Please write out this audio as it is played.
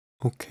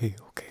Okay,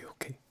 okay,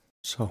 okay.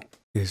 So,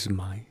 is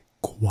my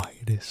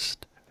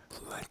quietest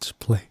let's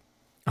play.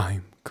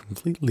 I'm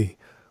completely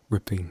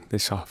ripping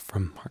this off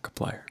from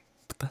Markiplier,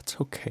 but that's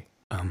okay.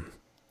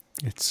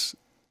 It's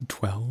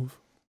 12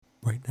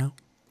 right now,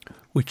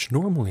 which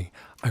normally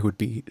I would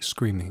be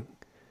screaming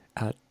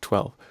at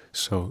 12,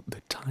 so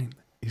the time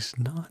is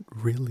not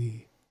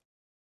really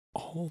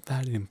all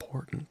that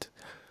important,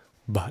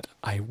 but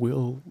I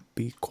will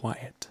be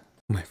quiet.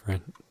 My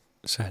friend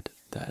said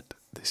that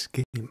this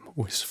game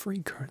was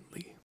free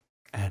currently,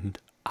 and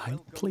I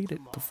played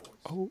it before.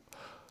 Oh,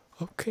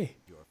 okay.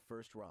 Your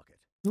first rocket.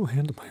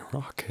 Land my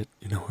rocket.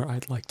 You know where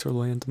I'd like to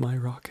land my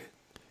rocket?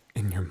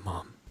 In your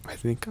mom. I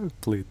think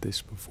I've played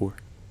this before,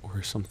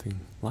 or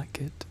something like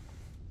it.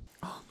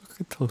 Oh,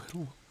 look at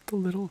the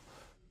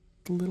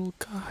little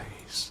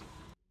guys.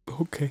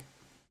 Okay.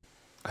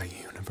 A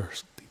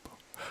universal depot.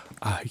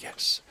 Ah,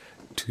 yes.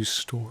 To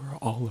store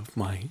all of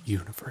my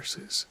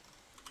universes.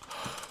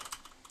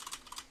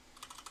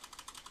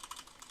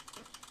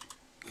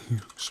 You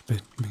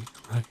spin me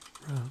right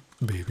round,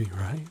 baby,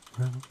 right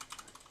round,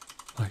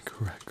 like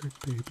a record,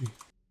 baby.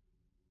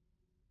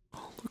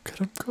 Oh, look at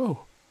him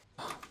go.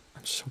 Oh,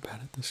 I'm so bad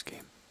at this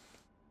game.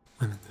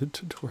 I'm in the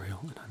tutorial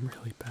and I'm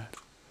really bad.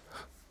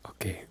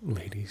 Okay,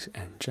 ladies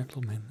and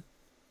gentlemen,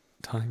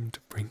 time to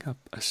bring up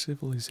a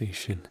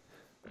civilization.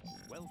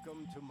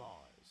 Welcome to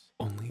Mars.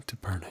 Only to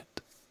burn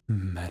it.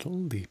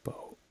 Metal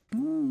Depot.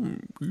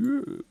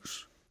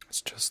 Yes.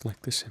 It's just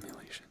like the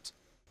simulations.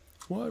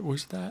 What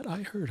was that?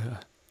 I heard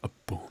a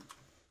boom.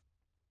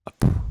 A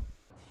boom.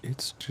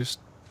 It's just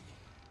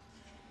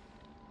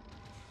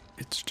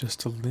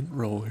a lint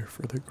roller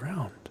for the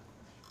ground.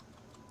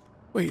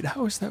 Wait,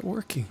 how is that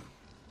working?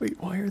 Wait,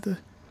 why are the...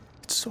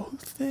 It's so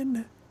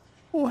thin.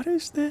 What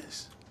is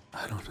this?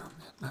 I don't know,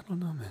 man. I don't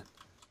know, man.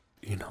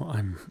 You know,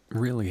 I'm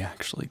really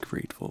actually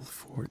grateful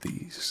for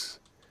these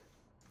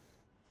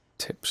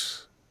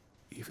tips,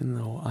 even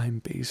though I'm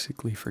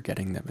basically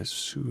forgetting them as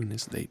soon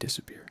as they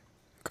disappear.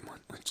 Come on,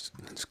 let's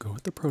go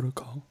with the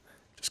protocol.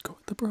 Just go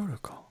with the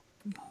protocol.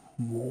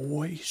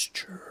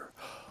 Moisture.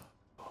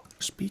 Oh,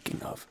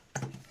 speaking of...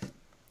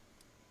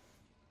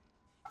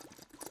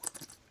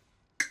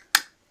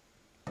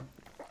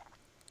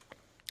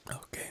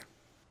 Okay.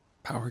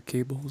 Power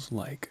cables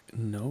like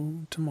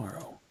no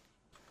tomorrow.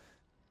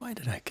 Why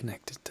did I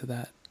connect it to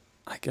that?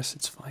 I guess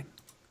it's fine.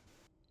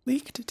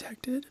 Leak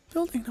detected.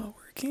 Building not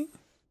working.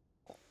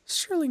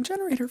 Stirling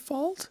generator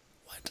fault.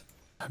 What?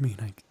 I mean,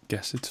 I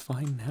guess it's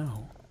fine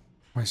now.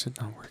 Why is it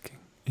not working?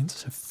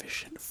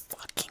 Insufficient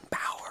fucking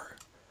power.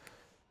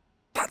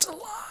 That's a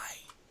lie.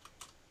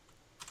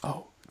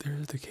 Oh,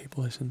 the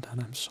cable isn't done.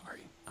 I'm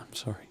sorry. I'm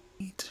sorry.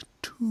 Needs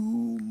 2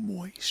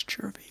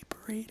 moisture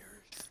vaporators.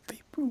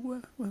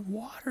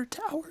 Water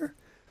tower.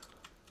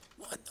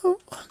 What the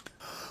fuck?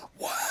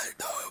 What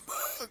the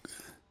fuck?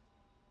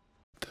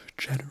 The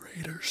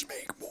generators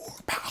make more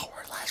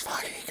power. Let's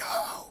fucking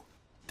go.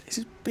 This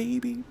is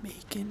baby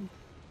making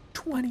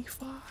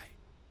 25.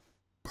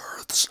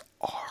 Births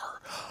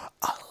are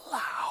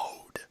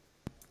allowed.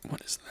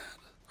 What is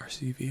that?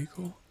 RC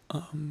vehicle?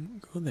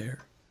 Go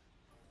there.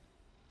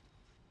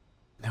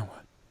 Now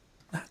what?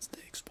 That's the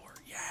Explorer.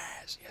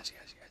 Yes, yes,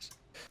 yes, yes.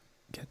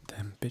 Get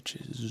them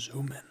bitches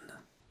zooming.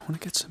 I want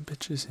to get some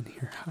bitches in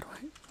here.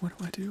 What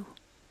do I do?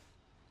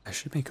 I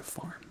should make a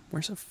farm.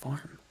 Where's a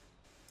farm?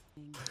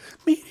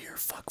 Meteor,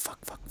 fuck.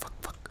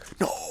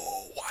 No,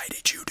 why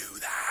did you do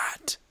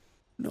that?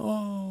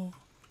 No.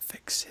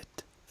 Fix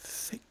it.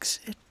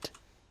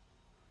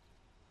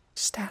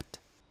 Stat.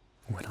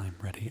 When I'm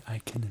ready, I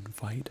can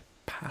invite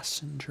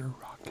passenger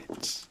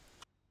rockets.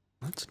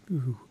 Let's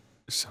do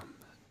some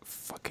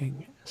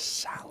fucking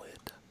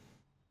salad.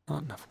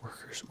 Not enough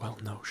workers. Well,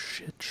 no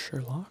shit,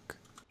 Sherlock.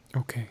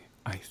 Okay,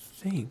 I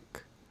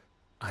think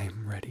I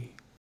am ready.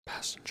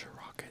 Passenger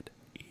rocket.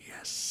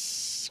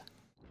 Yes.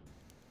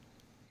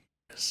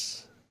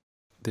 Yes.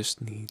 This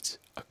needs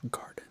a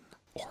garden.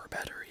 Or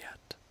better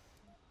yet,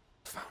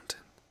 fountain.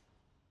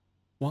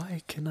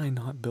 Why can I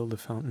not build a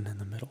fountain in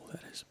the middle?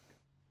 That is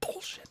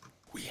bullshit.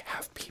 We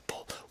have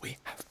people.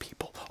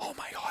 Oh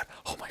my god.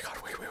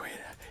 Wait.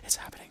 It's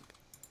happening.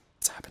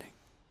 It's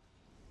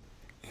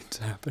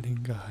happening,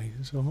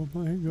 guys. Oh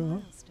my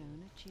god.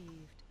 Milestone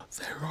achieved.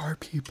 There are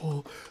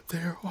people.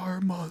 There are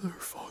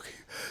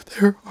motherfucking.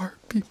 There are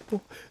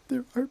people.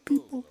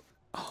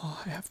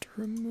 Oh, I have to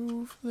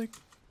remove the...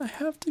 I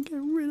have to get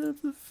rid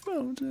of the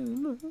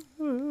fountain.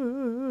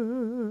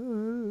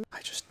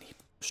 I just need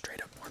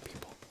straight up more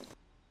people.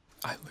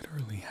 I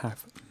literally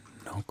have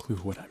no clue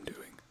what I'm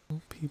doing.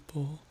 Little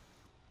people.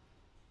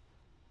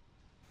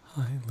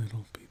 Hi,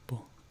 little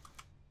people.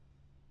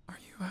 Are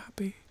you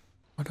happy?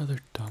 What other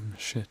dumb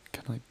shit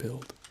can I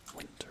build?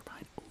 Wind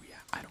turbine. Oh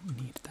yeah, I don't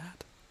need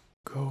that.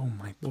 Go,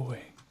 my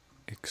boy.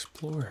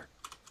 Explore.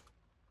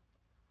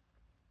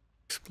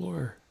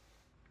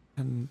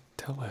 And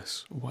tell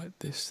us what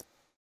this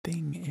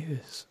thing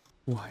is.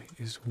 Why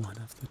is one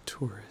of the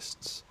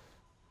tourists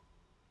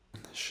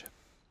on this ship?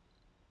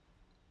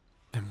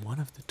 And one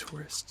of the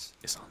tourists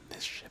is on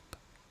this ship.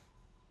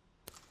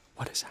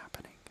 What is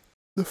happening?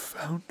 The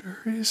founder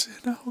is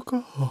an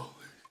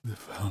alcoholic. The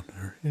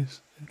founder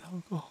is an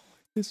alcoholic.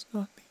 It's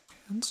not the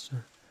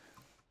answer.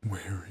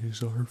 Where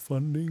is our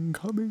funding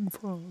coming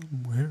from?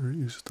 Where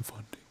is the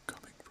funding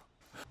coming from?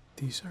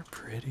 These are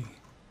pretty.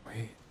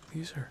 Wait,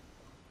 these are...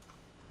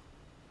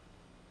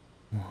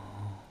 Whoa.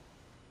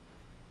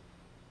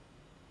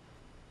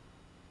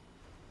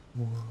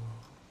 Whoa.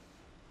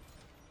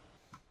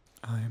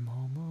 I'm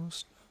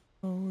almost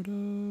out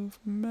of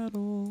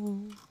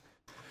metal.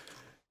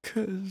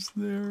 'Cause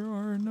there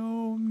are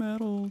no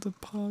metal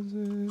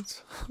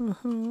deposits.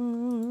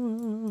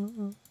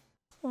 I'm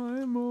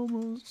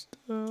almost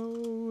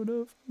out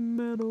of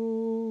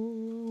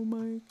metal. Oh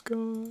my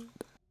god.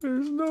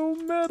 There's no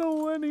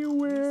metal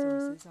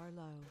anywhere. Resources are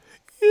low.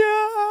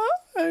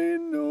 Yeah, I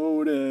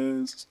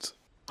noticed.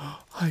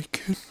 I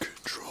can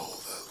control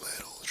the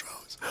little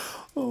drones.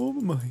 Oh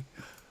my.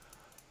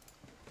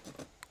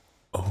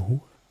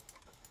 Oh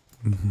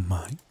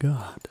my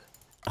god.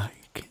 I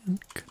can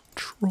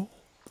control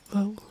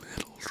the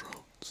little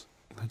drones.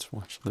 Let's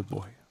watch the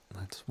boy.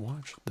 Let's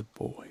watch the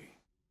boy.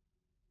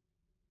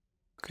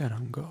 Look at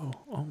him go.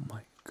 Oh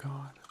my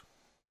god.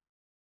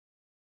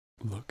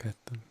 Look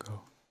at them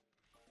go.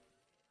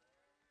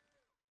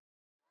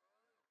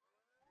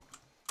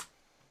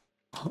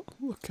 Oh,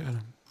 look at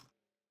him.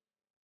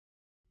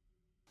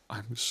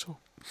 I'm so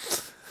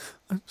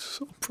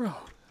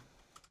proud.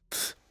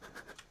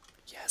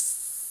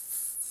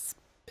 Yes,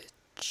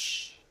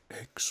 bitch.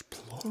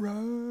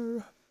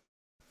 Explorer.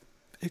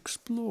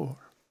 Explore.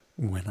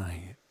 When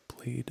I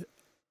played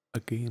a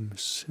game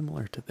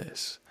similar to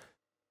this,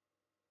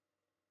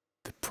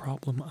 the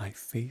problem I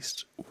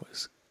faced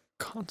was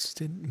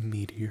constant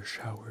meteor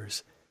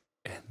showers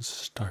and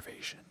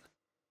starvation.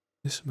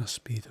 This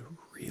must be the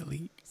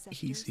really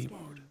easy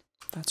mode.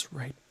 That's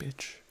right,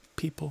 bitch.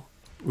 People.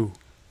 Ooh,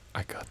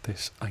 I got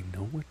this. I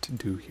know what to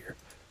do here.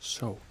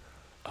 So,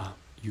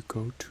 you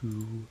go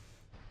to...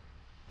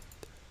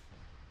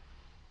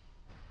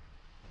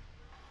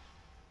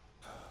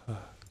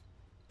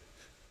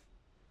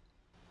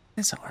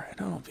 It's alright,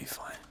 it'll be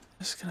fine.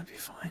 It's gonna be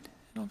fine.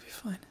 It'll be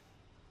fine.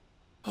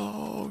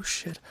 Oh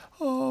shit.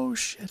 Oh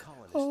shit.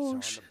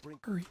 Oh shit.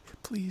 Hurry.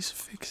 Please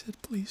fix it.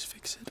 Please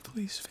fix it.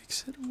 Please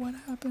fix it. What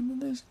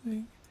happened to this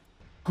thing?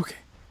 Okay,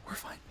 we're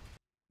fine.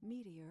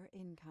 Meteor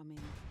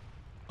incoming.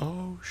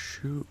 Oh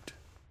shoot.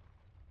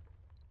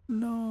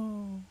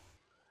 No.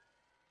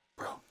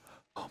 Bro.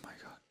 Oh my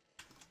god.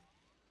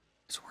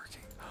 It's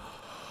working.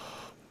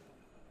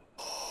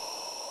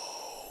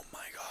 Oh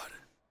my god.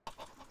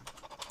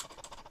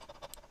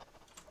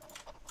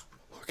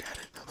 Look at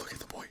it. Look at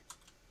the boy.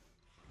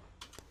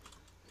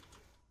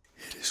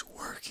 It is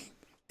working.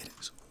 It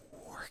is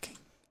working.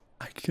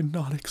 I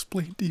cannot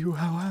explain to you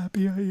how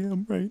happy I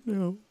am right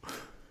now.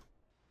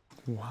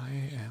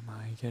 Why am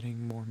I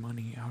getting more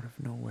money out of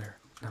nowhere?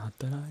 Not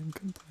that I'm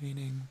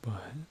complaining,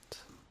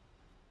 but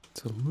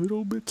it's a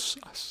little bit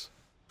sus.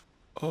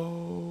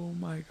 Oh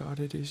my god,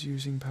 it is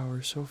using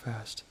power so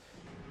fast.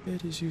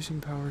 It is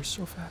using power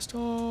so fast.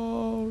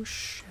 Oh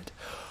shit.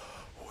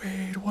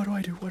 Wait, what do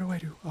I do? What do I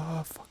do?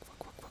 Oh, fuck.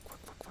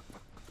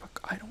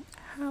 I don't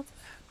have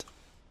that.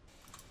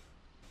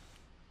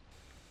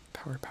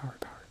 Power.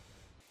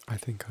 I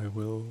think I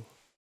will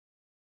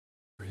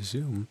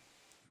resume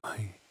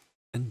my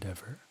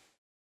endeavor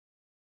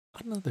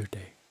another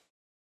day.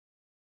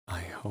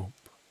 I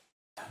hope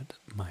that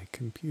my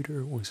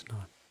computer was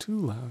not too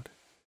loud.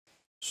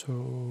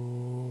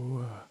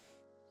 So,